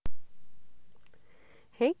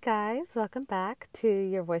Hey guys, welcome back to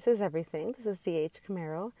Your Voice is Everything. This is D.H.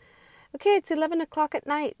 Camaro. Okay, it's 11 o'clock at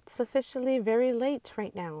night. It's officially very late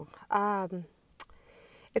right now.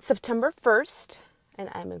 It's September 1st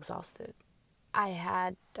and I'm exhausted. I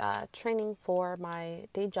had training for my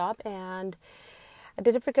day job and I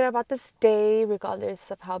didn't forget about this day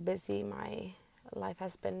regardless of how busy my life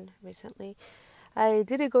has been recently. I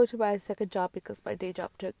didn't go to my second job because my day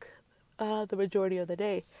job took the majority of the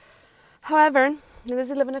day. However, it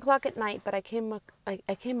is 11 o'clock at night, but I came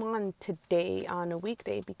on today on a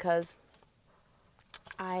weekday because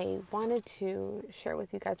I wanted to share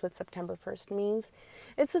with you guys what September 1st means.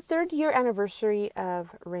 It's the 3rd year anniversary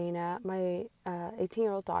of Reyna, my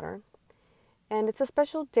 18-year-old daughter. And it's a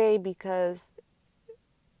special day because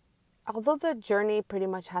although the journey pretty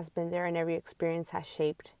much has been there and every experience has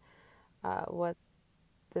shaped what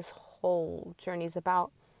this whole journey is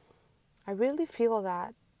about, I really feel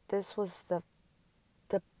that this was the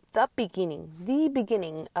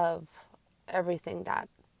beginning of everything that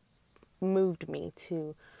moved me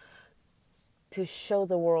to show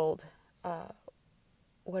the world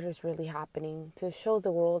what is really happening, to show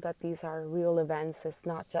the world that these are real events. It's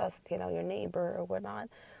not just, your neighbor or whatnot,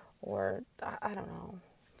 or I don't know,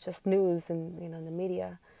 just news and, the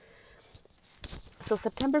media. So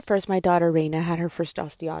September 1st, my daughter Reyna had her first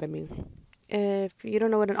osteotomy. If you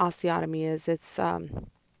don't know what an osteotomy is, it's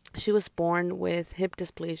she was born with hip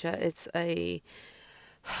dysplasia. It's a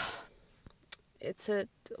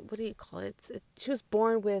what do you call it? She was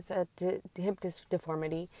born with a hip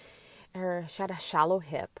deformity. She had a shallow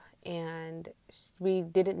hip, and we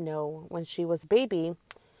didn't know when she was a baby.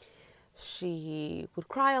 She would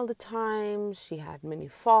cry all the time. She had many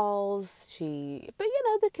falls. But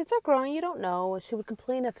the kids are growing. You don't know. She would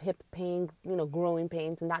complain of hip pain, growing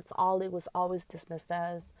pains, and that's all. It was always dismissed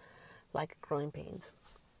as like growing pains.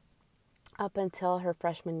 Up until her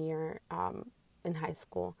freshman year in high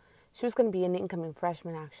school. She was going to be an incoming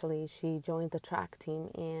freshman, actually. She joined the track team,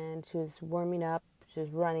 and she was warming up. She was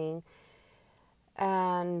running,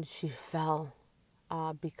 and she fell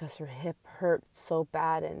because her hip hurt so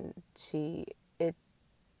bad, and it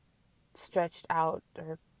stretched out.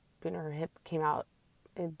 Her hip came out.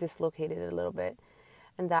 It dislocated a little bit,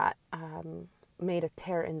 and that made a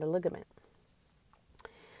tear in the ligament.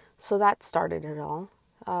 So that started it all.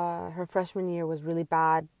 Her freshman year was really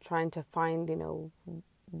bad, trying to find,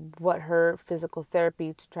 what her physical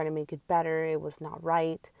therapy to try to make it better. It was not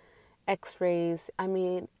right. X-rays. I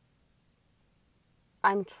mean,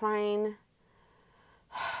 I'm trying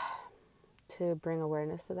to bring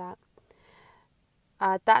awareness to that.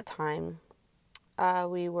 At that time,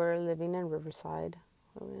 we were living in Riverside.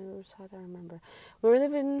 I remember. We were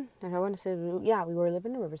living in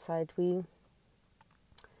Riverside.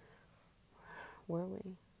 Were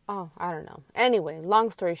we? Oh, I don't know. Anyway, long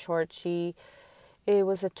story short, it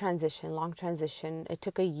was a long transition. It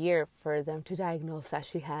took a year for them to diagnose that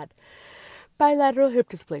she had bilateral hip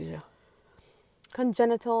dysplasia.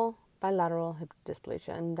 Congenital bilateral hip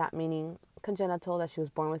dysplasia, and that meaning congenital, that she was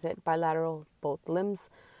born with it, bilateral, both limbs,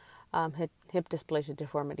 hip dysplasia,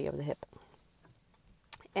 deformity of the hip.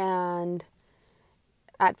 And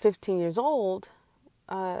at 15 years old,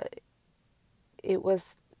 it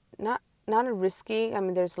was not a risky,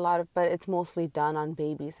 there's a lot of, but it's mostly done on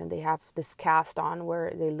babies, and they have this cast on where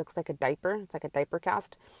it looks like a diaper. It's like a diaper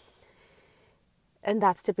cast. And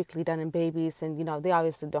that's typically done in babies, and, they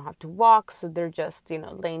obviously don't have to walk, so they're just,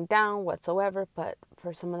 laying down whatsoever. But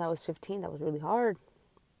for someone that was 15, that was really hard.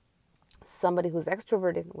 Somebody who's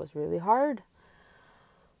extroverted was really hard.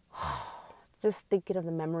 Just thinking of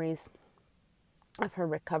the memories of her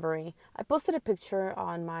recovery. I posted a picture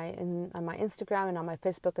on my Instagram and on my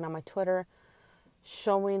Facebook and on my Twitter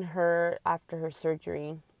showing her after her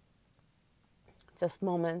surgery, just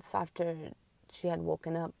moments after she had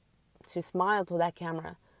woken up. She smiled to that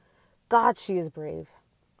camera. God, she is brave.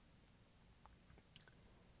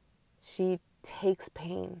 She takes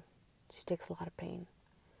pain. She takes a lot of pain.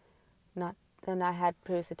 Then I had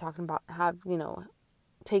previously talking about how,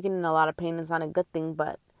 taking in a lot of pain is not a good thing,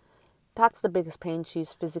 but that's the biggest pain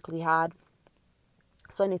she's physically had.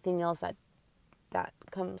 So anything else that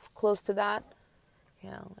comes close to that,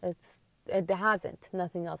 it hasn't.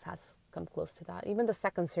 Nothing else has come close to that. Even the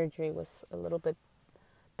second surgery was a little bit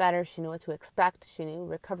better. She knew what to expect. She knew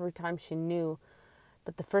recovery time. She knew,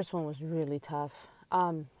 but the first one was really tough.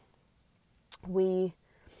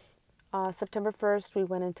 September 1st, we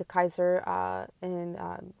went into Kaiser in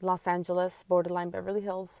Los Angeles, borderline Beverly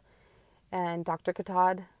Hills, and Dr.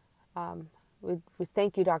 Katad. We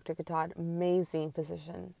thank you, Dr. Katad. Amazing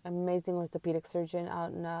physician, amazing orthopedic surgeon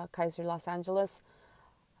out in Kaiser, Los Angeles.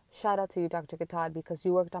 Shout out to you, Dr. Gatad, because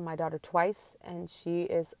you worked on my daughter twice, and she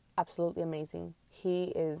is absolutely amazing. He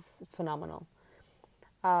is phenomenal.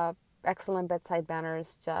 Excellent bedside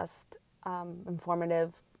manners, just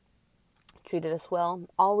informative, treated us well,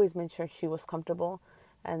 always made sure she was comfortable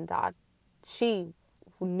and that she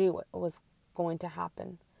knew it was going to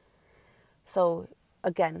happen. So,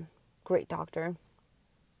 again, great doctor.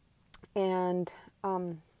 And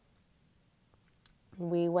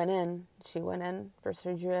she went in for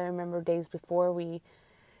surgery. I remember days before we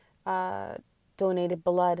donated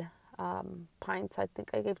blood, pints. I think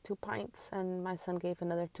I gave 2 pints, and my son gave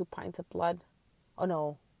another 2 pints of blood. Oh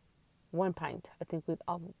no, 1 pint. I think we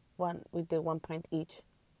did 1 pint each.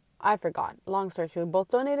 I forgot. Long story short, we both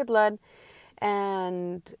donated blood,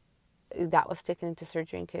 and that was taken into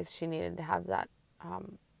surgery in case she needed to have that,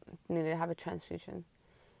 needed to have a transfusion,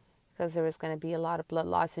 because there was going to be a lot of blood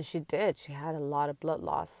loss, and she did. She had a lot of blood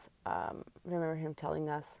loss. I remember him telling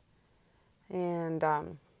us, and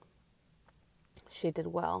she did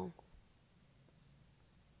well.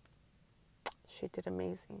 She did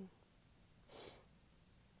amazing.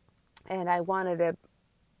 And I wanted to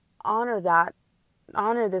honor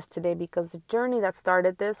this today, because the journey that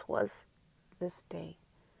started this was this day.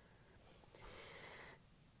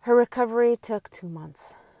 Her recovery took 2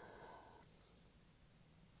 months.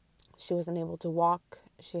 She wasn't able to walk.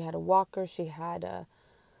 She had a walker. She had a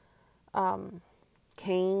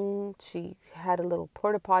cane. She had a little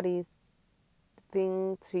porta potty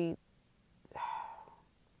thing. She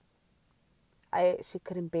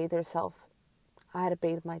couldn't bathe herself. I had to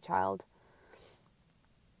bathe my child.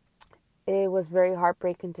 It was very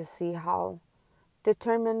heartbreaking to see how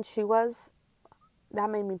determined she was. That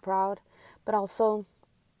made me proud. But also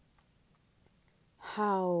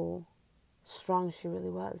how strong she really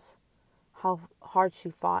was. How hard she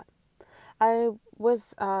fought. I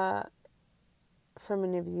was, for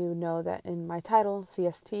many of you know that in my title,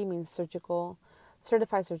 CST means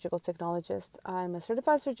Certified Surgical Technologist. I'm a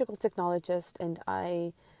Certified Surgical Technologist, and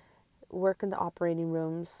I work in the operating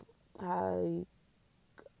rooms.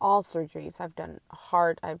 All surgeries. I've done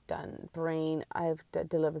heart, I've done brain, I've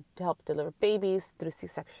helped deliver babies through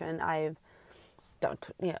C-section. I've done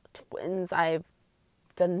twins. I've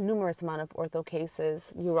done numerous amount of ortho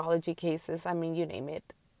cases, urology cases. I mean, you name it.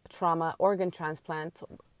 Trauma, organ transplant,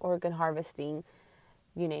 organ harvesting,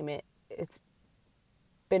 you name it. It's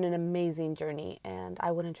been an amazing journey, and I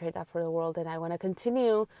wouldn't trade that for the world. And I want to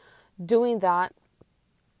continue doing that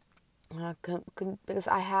because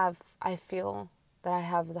I feel that I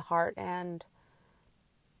have the heart and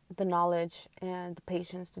the knowledge and the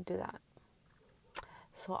patience to do that.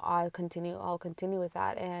 So I'll continue with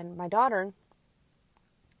that. And my daughter,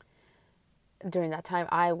 during that time,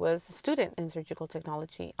 I was a student in surgical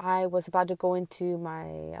technology. I was about to go into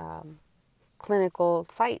my clinical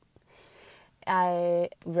site. I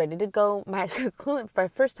ready to go. My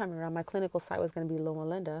first time around, my clinical site was going to be Loma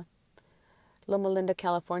Linda,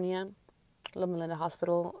 California. Loma Linda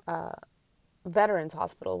Hospital, Veterans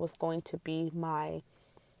Hospital, was going to be my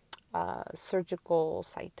surgical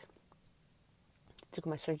site. Took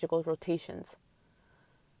my surgical rotations.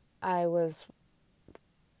 I was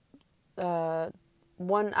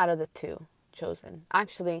one out of the 2 chosen.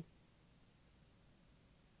 Actually,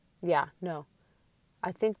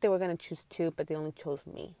 I think they were going to choose 2, but they only chose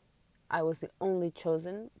me. I was the only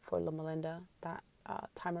chosen for Loma Linda that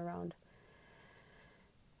time around.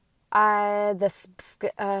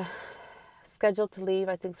 Scheduled to leave,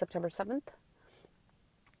 I think, September 7th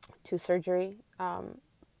to surgery,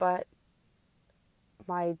 but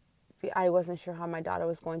I wasn't sure how my daughter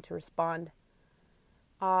was going to respond.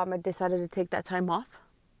 I decided to take that time off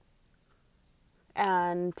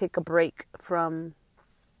and take a break from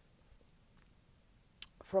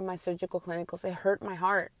my surgical clinicals. It hurt my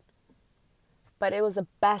heart, but it was the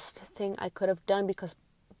best thing I could have done, because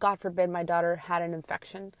God forbid my daughter had an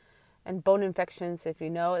infection. And bone infections, if you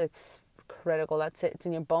know, it's critical. That's it. It's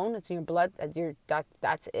in your bone. It's in your blood.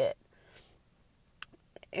 That's it.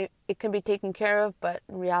 It can be taken care of, but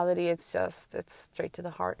in reality, it's straight to the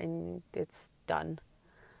heart, and it's done.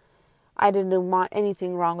 I didn't want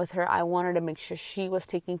anything wrong with her. I wanted to make sure she was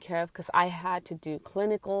taken care of, because I had to do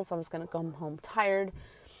clinicals. I was going to come home tired,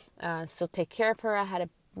 still take care of her. I had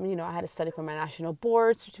to study for my national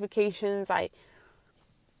board certifications.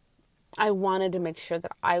 I wanted to make sure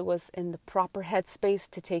that I was in the proper headspace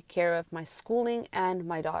to take care of my schooling and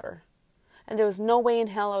my daughter. And there was no way in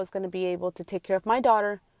hell I was going to be able to take care of my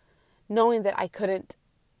daughter knowing that I couldn't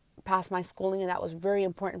pass my schooling, and that was very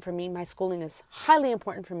important for me. My schooling is highly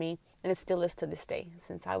important for me, and it still is to this day.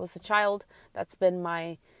 Since I was a child, that's been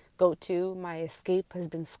my go-to. My escape has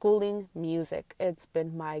been schooling, music. It's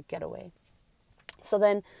been my getaway. So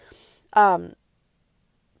then I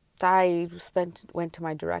went to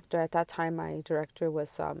my director. At that time, my director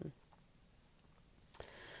was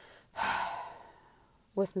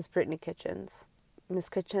Miss Brittany Kitchens. Miss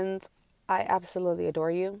Kitchens, I absolutely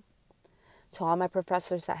adore you. To all my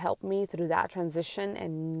professors that helped me through that transition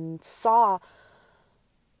and saw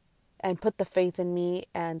and put the faith in me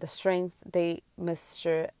and the strength,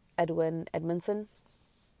 Mr. Edwin Edmondson,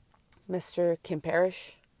 Mr. Kim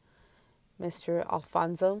Parrish, Mr.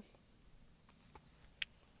 Alfonso,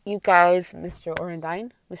 you guys, Mr.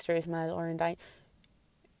 Orendine, Mr. Ismail Orendine,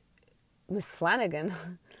 Miss Flanagan,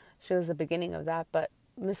 she was the beginning of that, but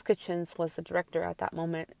Miss Kitchens was the director at that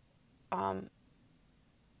moment.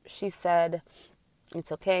 She said,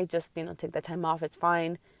 it's okay, just, take the time off, it's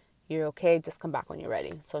fine, you're okay, just come back when you're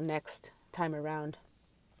ready. So next time around,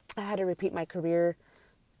 I had to repeat my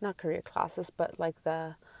not career classes, but like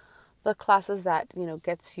the classes that,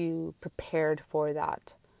 gets you prepared for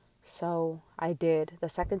that. So I did. The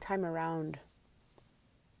second time around,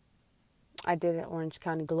 I did at Orange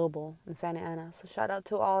County Global in Santa Ana. So shout out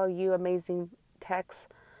to all you amazing techs,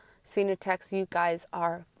 senior techs. You guys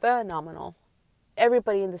are phenomenal.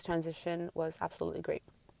 Everybody in this transition was absolutely great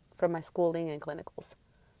for my schooling and clinicals.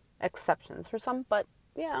 Exceptions for some, but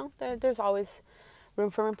there's always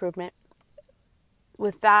room for improvement.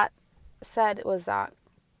 With that said, it was that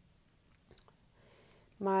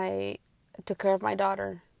I took care of my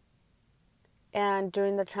daughter, and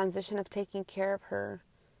during the transition of taking care of her,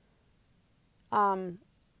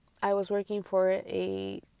 I was working for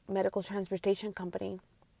a medical transportation company,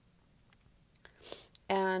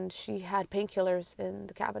 and she had painkillers in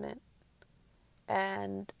the cabinet.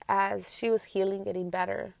 And as she was healing, getting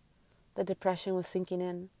better, the depression was sinking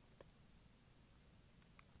in.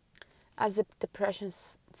 As the depression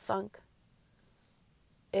sunk,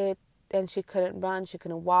 and she couldn't run, she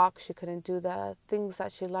couldn't walk, she couldn't do the things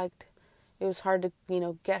that she liked. It was hard to,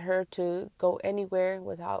 get her to go anywhere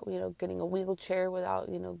without, getting a wheelchair, without,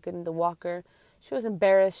 getting the walker. She was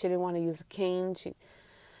embarrassed. She didn't want to use a cane.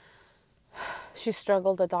 She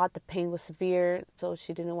struggled a lot. The pain was severe, so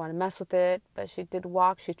she didn't want to mess with it. But she did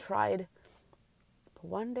walk. She tried. But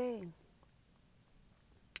one day,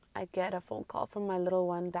 I get a phone call from my little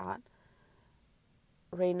one that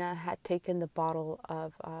Reyna had taken the bottle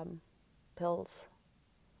of pills.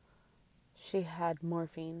 She had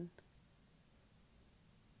morphine.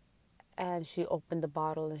 And she opened the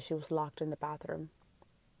bottle and she was locked in the bathroom.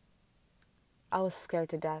 I was scared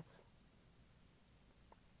to death.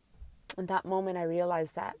 In that moment, I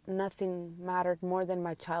realized that nothing mattered more than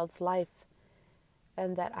my child's life,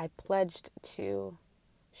 and that I pledged to.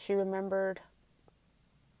 She remembered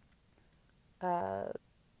how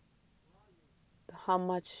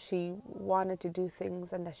much she wanted to do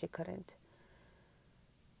things and that she couldn't.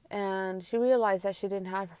 And she realized that she didn't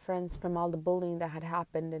have friends from all the bullying that had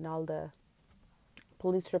happened and all the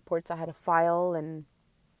police reports I had to file, and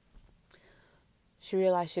she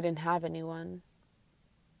realized she didn't have anyone,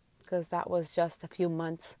 because that was just a few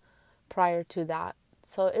months prior to that.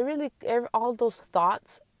 So it really, all those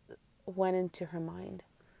thoughts went into her mind.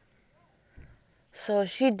 So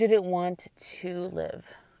she didn't want to live.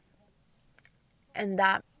 And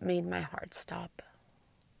that made my heart stop.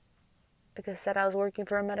 Like I said, I was working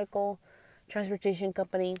for a medical transportation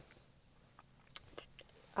company,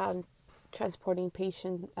 transporting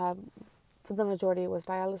patients. For the majority, it was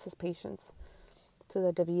dialysis patients to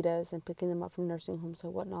the Davidas and picking them up from nursing homes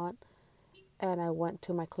and whatnot. And I went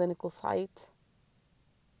to my clinical site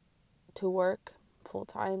to work full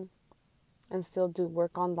time and still do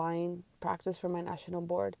work online, practice for my national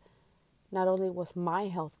board. Not only was my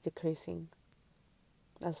health decreasing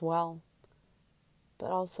as well, but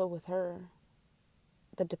also with her,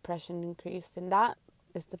 the depression increased. And that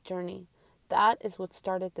is the journey. That is what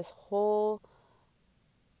started this whole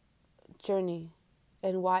journey,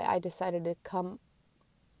 and why I decided to come,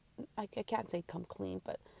 I can't say come clean,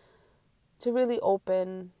 but to really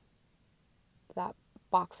open that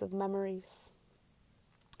box of memories.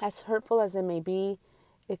 As hurtful as it may be,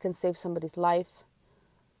 it can save somebody's life.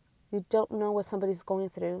 You don't know what somebody's going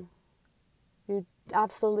through. You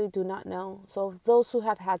absolutely do not know. So those who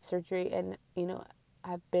have had surgery and,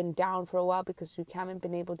 have been down for a while because you haven't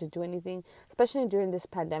been able to do anything, especially during this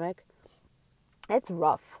pandemic, it's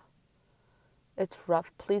rough. It's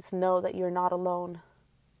rough. Please know that you're not alone.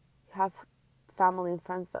 You have family and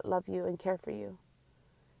friends that love you and care for you.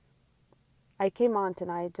 I came on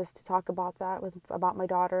tonight just to talk about that, about my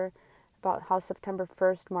daughter, about how September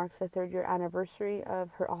 1st marks the 3rd-year anniversary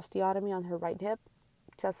of her osteotomy on her right hip.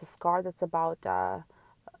 She has a scar that's about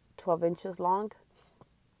 12 inches long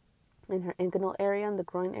in her inguinal area, in the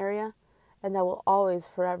groin area. And that will always,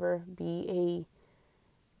 forever be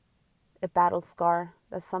a battle scar.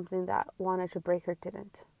 That's something that wanted to break her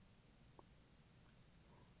didn't.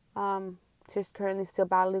 She's currently still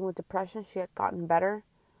battling with depression. She had gotten better.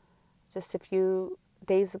 Just a few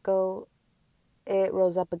days ago, it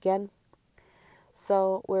rose up again.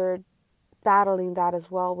 So we're battling that as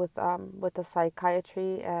well with the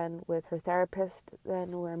psychiatry and with her therapist.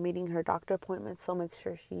 Then we're meeting her doctor appointment, so make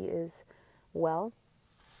sure she is well.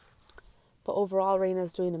 But overall,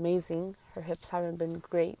 Reyna's doing amazing. Her hips haven't been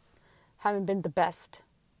great, haven't been the best.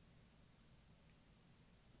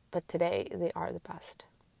 But today, they are the best.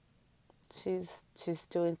 She's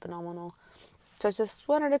doing phenomenal. So I just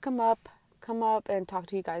wanted to come up and talk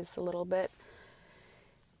to you guys a little bit.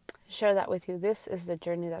 Share that with you. This is the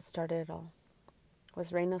journey that started it all.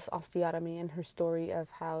 Was Reyna's osteotomy and her story of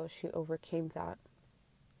how she overcame that.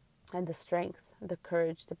 And the strength, the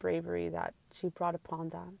courage, the bravery that she brought upon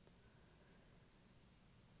that.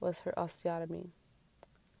 Was her osteotomy.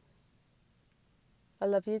 I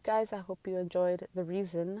love you guys. I hope you enjoyed the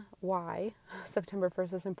reason why September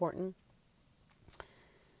 1st is important.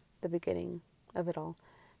 The beginning of it all.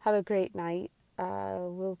 Have a great night.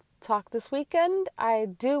 We'll talk this weekend. I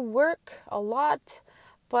do work a lot,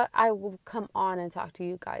 but I will come on and talk to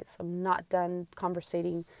you guys. I'm not done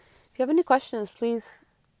conversating. If you have any questions, please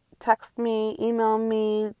text me, email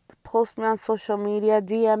me, post me on social media,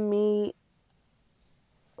 DM me,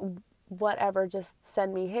 whatever. Just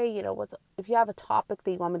send me, hey, if you have a topic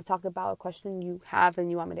that you want me to talk about, a question you have and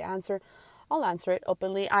you want me to answer, I'll answer it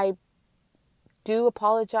openly. I do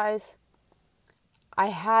apologize. I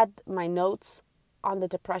had my notes on the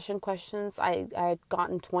depression questions. I had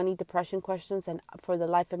gotten 20 depression questions, and for the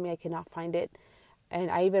life of me, I cannot find it. And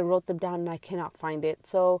I even wrote them down, and I cannot find it.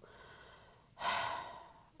 So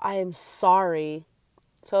I am sorry.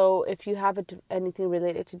 So if you have anything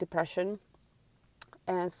related to depression,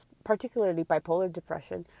 and particularly bipolar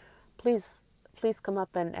depression, please come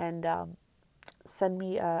up and send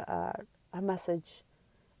me a message,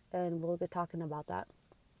 and we'll get talking about that.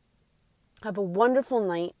 Have a wonderful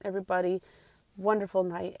night, everybody. Wonderful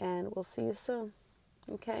night, and we'll see you soon.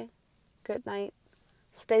 Okay? Good night.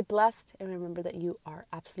 Stay blessed, and remember that you are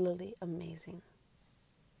absolutely amazing.